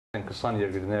20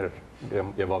 երկրներ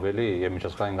եւ ավելի եւ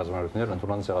միջազգային գազམ་ակերպություններ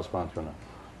ընդունած ցեղասպանությունը։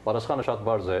 Պատասխանը շատ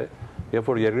բարձ է, երբ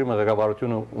որ երկրի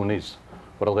ղեկավարությունը ունից,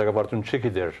 որ ղեկավարությունը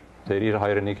չգիտեր, թե իր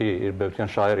հայրենիքի, իր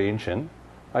բնության շահերը ինչ են,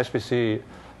 այսպիսի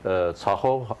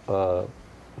ցախող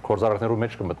գործարքներու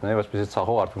մեջ կմտնեն եւ այսպիսի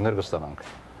ցախող արդյունքներ կստանանք։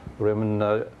 Ուրեմն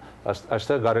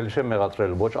այստեղ կարելի չէ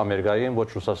մեղադրել ոչ Ամերիկային, ոչ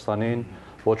Ռուսաստանին,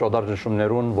 ոչ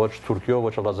օտարժնշումներուն, ոչ Թուրքիո,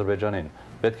 ոչ Ադրբեջանին։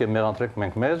 Պետք է մեղադրենք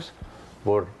մենք մեզ,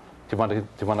 որ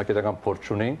դիվանագիտական փորձ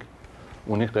ունենք,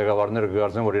 ունենք ղեկավարները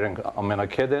գարզեն, որ իրենք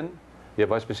ամենակետ են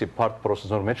եւ այսպիսի բարդ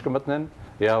process-ներ մեջ կմտնեն,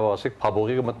 եւ ասիկ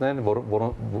փաբողի կմտնեն, որ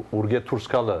ուրգե դուրս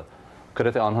գալը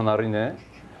գրեթե անհնարին է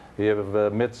եւ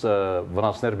մեծ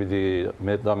վնասներ պիտի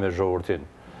մետա մեր ժողովրդին։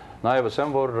 Նաեւ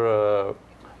ասեմ, որ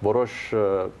որոշ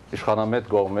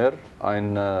իշխանամետ կողմեր այն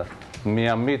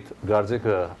միամիտ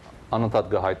գարձիկը անընդհատ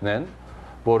կհայտնեն,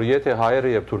 որ եթե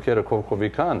հայերը եւ թուրքերը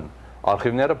կողքովիկան,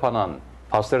 արխիվները փանան,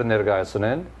 փաստեր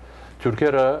ներկայացնեն,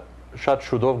 թուրքերը շատ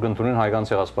շուտով կընդունեն հայկական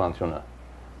ցեղասպանությունը։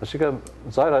 Այսինքն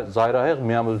զայրահեղ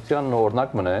միամտության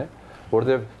օրինակ մնե,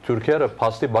 որտեղ թուրքերը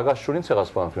փաստի բագաժ չունին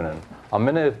ցեղասպանությունն։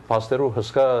 Ամենը փաստերու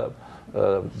հսկա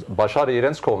Բաշարը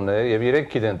իրենց կողմն է եւ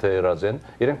իրենք գիտեն թե եղած են,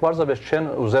 իրենք բարձրապես չեն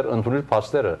ուզեր ընդունել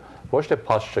փաստերը, ոչ թե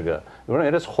փաստ չկա։ Ուրեմն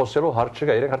իրենց խոսելու հարց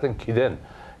չկա, իրենք արդեն գիտեն։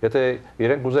 Եթե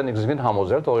իրենք ուզեն ինքնին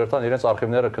համոզել, թող երթան իրենց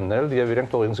արխիվները քննել եւ իրենք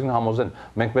թող ինքնին համոզեն։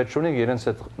 Մենք պետք չունենք իրենց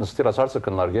այդ նստիրած հարցը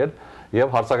քննարկել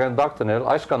եւ հարցական դակ տնել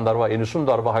այս կան դարվա 90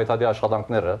 դարվա հայտարարի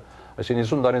աշխատանքները, այսինքն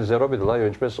 90 տարին 0 բիդլա եւ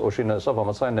ինչպես Օշինը ասավ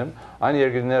համաձայն եմ, այն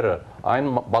երկրները,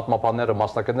 այն պատմապանները,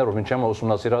 մասնակիցները, որ ինչեմ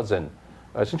ուսումնասիրած են,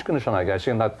 այս ինչ կնշանակի,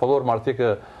 այսինքն այդ բոլոր մարդիկ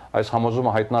այս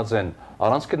համոզումը հայտնած են,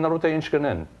 առանց գտնալու թե ինչ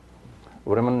կնեն։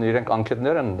 Ուրեմն իրենք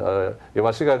անկետներ են եւ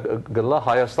այսինքն գլա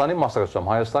Հայաստանի մասնակցությամբ,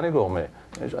 Հայաստանի կողմը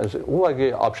ուղղակի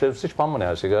ապշեցիչ բան է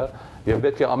այսինքն եւ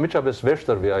պետք է ամիջապես վերջ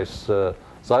տրվի այս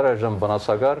զայրաժամ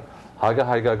վնասակար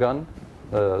հայկական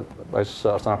այս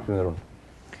արտանախություններուն։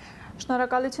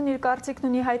 Շնորհակալություն իր կարծիքն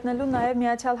ունի հայտնելու նաեւ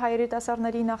Միացյալ Հայերի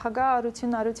դասարների նախագահ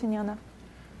Արություն Արությունյանը։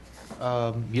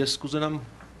 Ես կուզենամ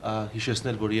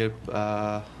հիշեցնել, որ երբ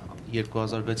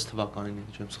 2006 թվականին,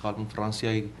 չեմ սխալվում,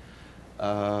 Ֆրանսիայի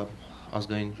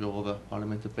ազգային ժողովը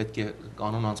պարլամենտը պետք է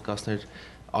կանոն անցկացներ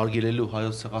արգելելու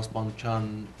հայոց ցեղասպանության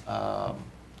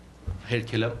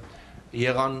հերքելը,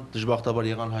 եղան դժբախտաբար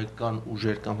եղան հայկական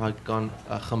ուժեր կամ հայկական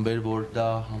խմբեր, որ դա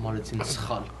համարեցին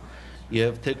սխալ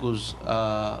եւ թեկուզ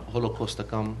հոլոկոստը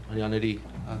կամ հрьяաների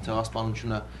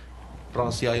ցեղասպանությունը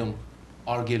Ֆրանսիայում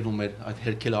արգելվում էր, այդ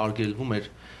հերքելը արգելվում էր,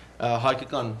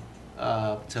 հայկական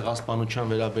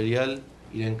ցեղասպանության վերաբերյալ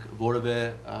իրենք որևէ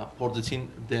փորձեցին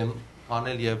դեմ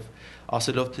անել եւ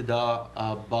ասելով թե դա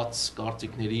բաց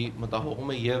կարծիքների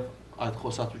մտահոգում է եւ այդ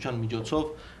խոսակցության միջոցով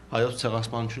հայոց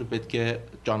ցեղասպանությունը պետք է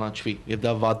ճանաչվի եւ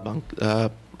դա վատ բան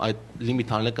այդ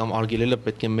լիմիտ անելը կամ արգելելը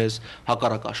պետք է մեզ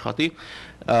հակառակ աշխատի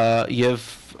եւ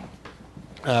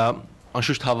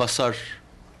անշուշտ հավասար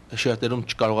շերտերում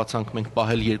չկարողացանք մենք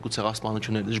պահել երկու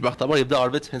ցեղասպանություններ դժբախտաբար եւ դա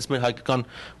արվեց հենց մեր հայկական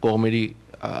կողմերի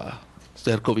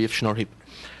ձեռքով եւ շնորհիվ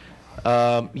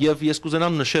Եվ ես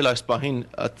կուզենամ նշել այս պահին,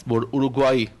 որ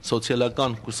Ուրուգվայի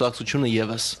սոցիալական կուսակցությունը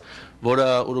եւս, որը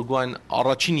Ուրուգվային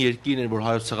առաջին երկիրն էր, որ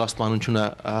հայոց ցեղասպանությունը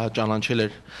ճանաչել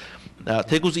էր,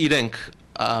 թեկուզ իրենք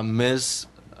մեզ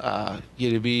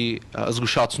երևի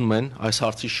զգուշացնում են այս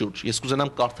հարցի շուրջ։ Ես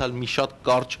կուզենամ կարդալ մի շատ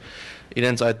կարճ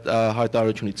իրենց այդ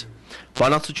հայտարարությունից։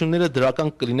 Բանակցությունները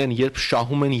դրական կլինեն, երբ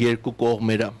շահում են երկու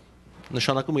կողմերը։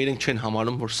 Նշանակում է իրենք չեն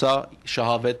համարում, որ սա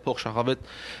շահավետ, փոխշահավետ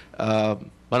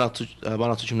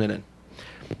բանակցություններ են։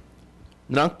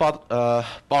 Նրանք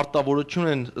պարտավորություն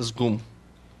են զգում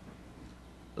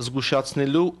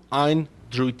զգուշացնելու այն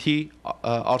դրույթի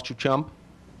առչությամբ,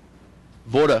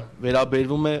 որը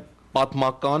վերաբերվում է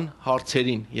պատմական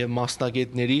հարցերին եւ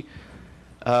մասնագետների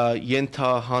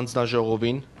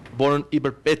ենթահանձնաժողովին, որն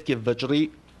իբր պետք է վճռի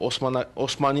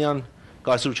Օսմանյան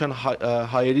կայսրության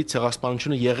հայերի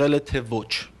ցեղասպանությունը եղել է թե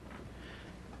ոչ։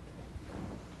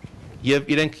 Եվ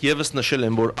իրենք եւս նշել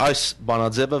են, որ այս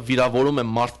բանաձևը վիրավորում է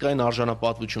մարդկային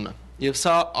արժանապատվությունը։ Եվ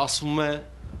սա ասվում է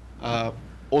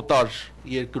օտար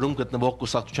երկրում գտնվող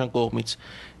կուսակցության կողմից։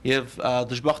 Եվ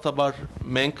դժբախտաբար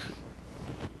մենք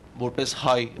որպես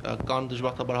հայ կան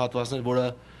դժբախտաբար հատվածներ, որը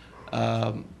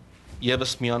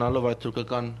եւս միանալով այդ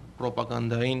թուրքական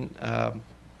ռոպագանդային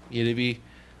երևի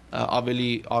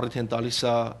ավելի առիթ են տալիս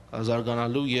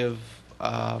զարգանալու եւ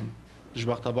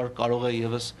դժբախտաբար կարող է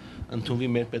եւս ընդունվի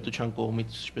մեր պետության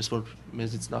կողմից, ինչպես որ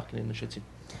մեզից նախկիները նշեցին։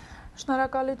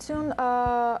 Շնորհակալություն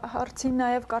հարցին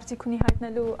նաև կարծիք ունի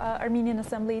հայտնելու Armenian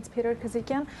Assembly's Peter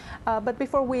Kazikyan. But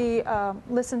before we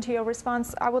listen to your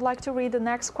response, I would like to read the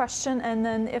next question, and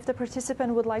then if the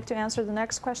participant would like to answer the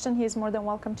next question, he is more than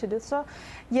welcome to do so.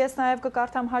 Ես նաև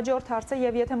կկարդամ հաջորդ հարցը,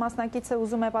 եւ եթե մասնակիցը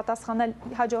ուզում է պատասխանել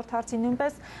հաջորդ հարցին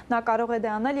նույնպես, նա կարող է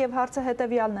դա անել, եւ հարցը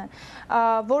հետեւյալն է.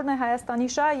 Որն է Հայաստանի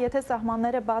շահը, եթե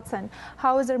սահմանները բաց են?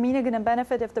 How is Armenia going to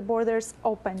benefit if the borders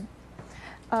open?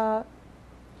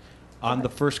 On the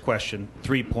first question,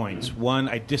 3 points. One,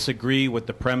 I disagree with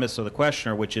the premise of the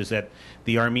questioner, which is that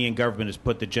the Armenian government has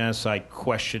put the genocide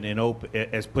question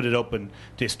has put it open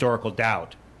to historical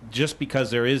doubt. Just because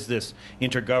there is this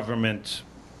intergovernment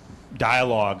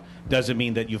dialogue doesn't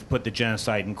mean that you've put the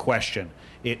genocide in question.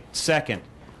 Second,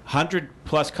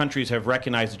 100+ countries have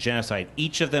recognized the genocide.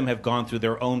 Each of them have gone through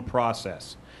their own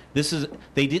process.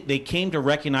 They came to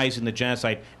recognizing the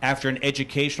genocide after an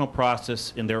educational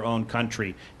process in their own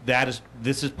country.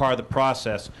 This is part of the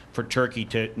process for Turkey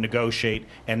to negotiate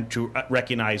and to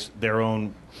recognize their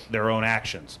own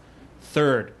actions.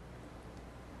 Third,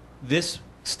 this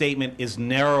statement is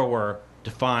narrower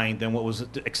defined than what was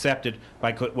accepted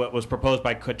by what was proposed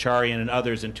by Hnchakian and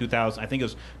others in 2000. I think it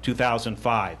was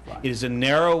 2005. Right. It is a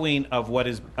narrowing of what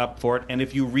is up for it, and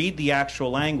if you read the actual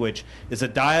language, it's a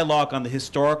dialogue on the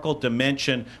historical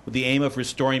dimension with the aim of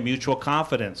restoring mutual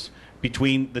confidence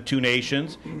between the two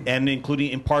nations, and including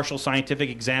impartial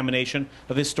scientific examination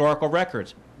of historical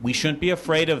records. We shouldn't be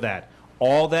afraid of that.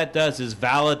 All that does is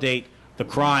validate the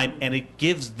crime, and it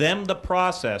gives them the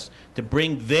process to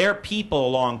bring their people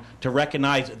along to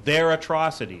recognize their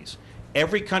atrocities.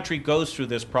 Every country goes through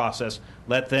this process.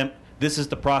 This is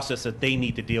the process that they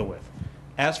need to deal with.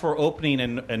 As for opening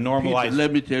and normalizing... Peter,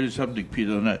 let me tell you something,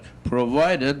 Peter.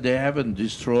 Provided they haven't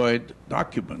destroyed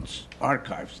documents,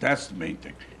 archives, that's the main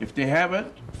thing. If they haven't,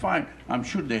 fine. I'm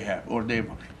sure they have, or they've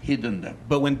hidden them.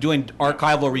 But when doing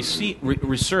archival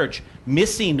research,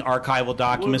 missing archival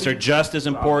documents are just as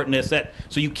important as that.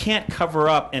 So you can't cover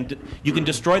up, and you can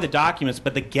destroy the documents,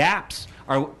 but the gaps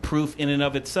are proof in and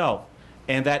of itself.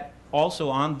 And that also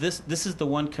on this is the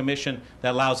one commission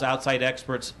that allows outside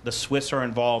experts, the Swiss are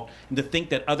involved, and to think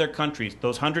that other countries,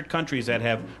 those 100 countries that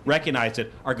have recognized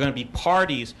it, are going to be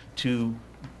parties to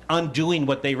undoing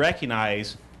what they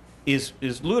recognize is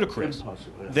ludicrous.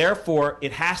 Impossible, yeah. Therefore,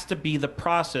 it has to be the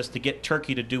process to get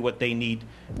Turkey to do what they need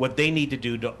to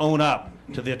do to own up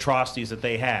to the atrocities that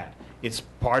they had. It's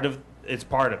part of it.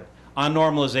 On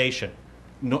normalization,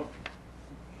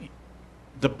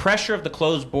 the pressure of the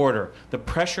closed border, the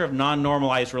pressure of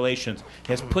non-normalized relations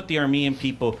has put the Armenian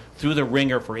people through the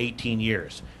ringer for 18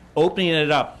 years. Opening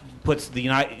it up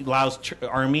allows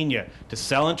Armenia to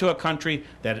sell into a country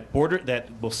that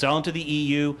will sell into the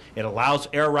EU. It allows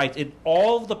air rights.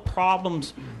 All of the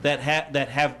problems that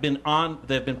have been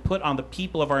put on the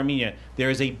people of Armenia. There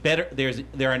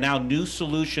are now new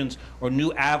solutions or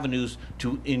new avenues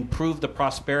to improve the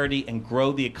prosperity and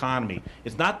grow the economy.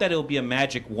 It's not that it will be a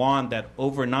magic wand that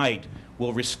overnight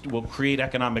will create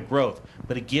economic growth,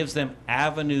 but it gives them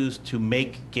avenues to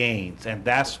make gains, and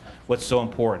that's what's so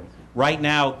important. Right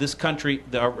now, this country,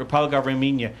 the Republic of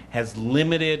Armenia, has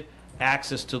limited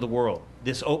access to the world.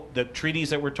 The treaties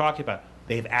that we're talking about,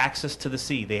 they have access to the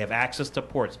sea, they have access to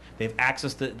ports, they have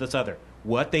access to this other.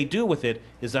 What they do with it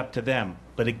is up to them,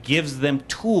 but it gives them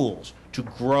tools to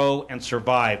grow and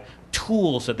survive,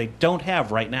 tools that they don't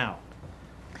have right now.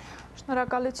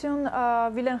 Շնորհակալություն,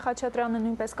 Վիլեն Խաչատրյանը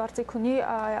նույնպես կարծիք ունի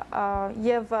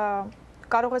եւ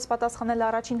կարող ես պատասխանել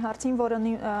առաջին հարցին, որը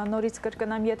նորից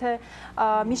կրկնեմ, եթե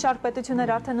մի շարք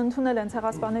պետություններ արդեն ընդունել են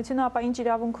ցեղասպանությունը, ապա ինչ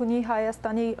իրավունք ունի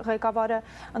Հայաստանի ղեկավարը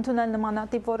ընդունել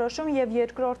նմանատիպ որոշում, եւ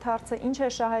երկրորդ հարցը, ինչ է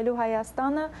շահելու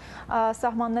Հայաստանը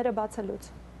սահմանները բացելուց։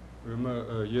 Ուրեմն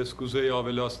ես կուզեի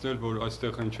ավելացնել, որ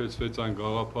այստեղ հնչեցվեց այն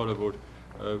գաղափարը, որ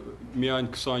միայն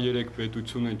 23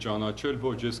 պետություն են ճանաչել,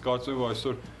 ոչ, ես կարծում եմ, որ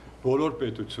այսօր բոլոր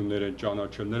պետություններ են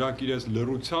ճանաչել, նրանք իրենց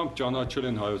լռությամբ ճանաչել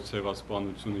են հայոց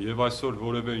ցեղասպանությունը եւ այսօր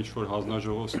որևէ ինչ-որ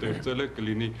հանձնաժողով ստեղծել է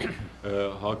կլինի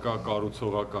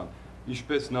հակակառուցողական։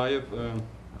 Ինչպես նաեւ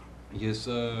ես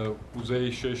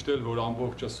կուզեի շեշտել, որ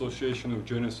ամբողջ Association of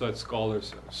Genocide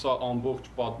Scholars, սա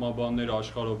ամբողջ պատմաբաններ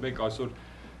աշխարհով մեկ այսօր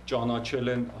ճանաչել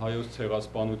են հայոց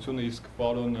ցեղասպանությունը, իսկ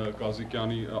պարոն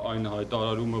Կազիկյանի այն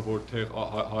հայտարարումը, որ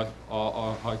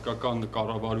հայկական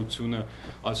կառավարությունը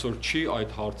այսօր չի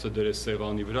այդ հարցը դրել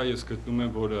սեղանի վրա, ես գտնում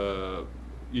եմ, որ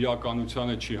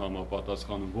իրականությանը չի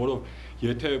համապատասխանում, որով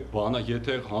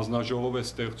եթե հանձնաժողով է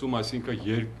ստեղծում, այսինքն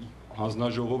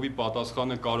հանձնաժողովի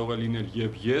պատասխանը կարող է լինել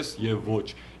եւ ես եւ ոչ։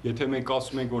 Եթե մենք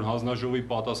ասում ենք, որ հանձնաժողովի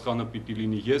պատասխանը պիտի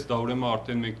լինի ես, դա ուրեմն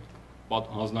արդեն մենք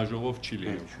հանձնաժողով չի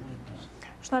լինում։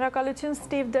 Շնորհակալություն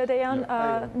Ստիվ Դեդեյան,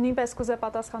 նույնպես կուզե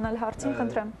պատասխանել հարցին,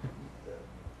 խնդրեմ։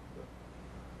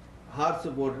 Հարցը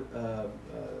որ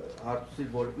հարցի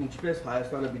որ ինչպես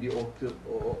Հայաստանը պիտի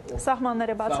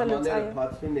սահմանները բացելուց այո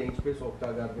բացվին է ինչպես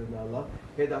օգտագործելն ալա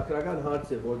հետաքրական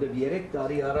հարց է որտեղ 3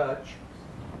 տարի առաջ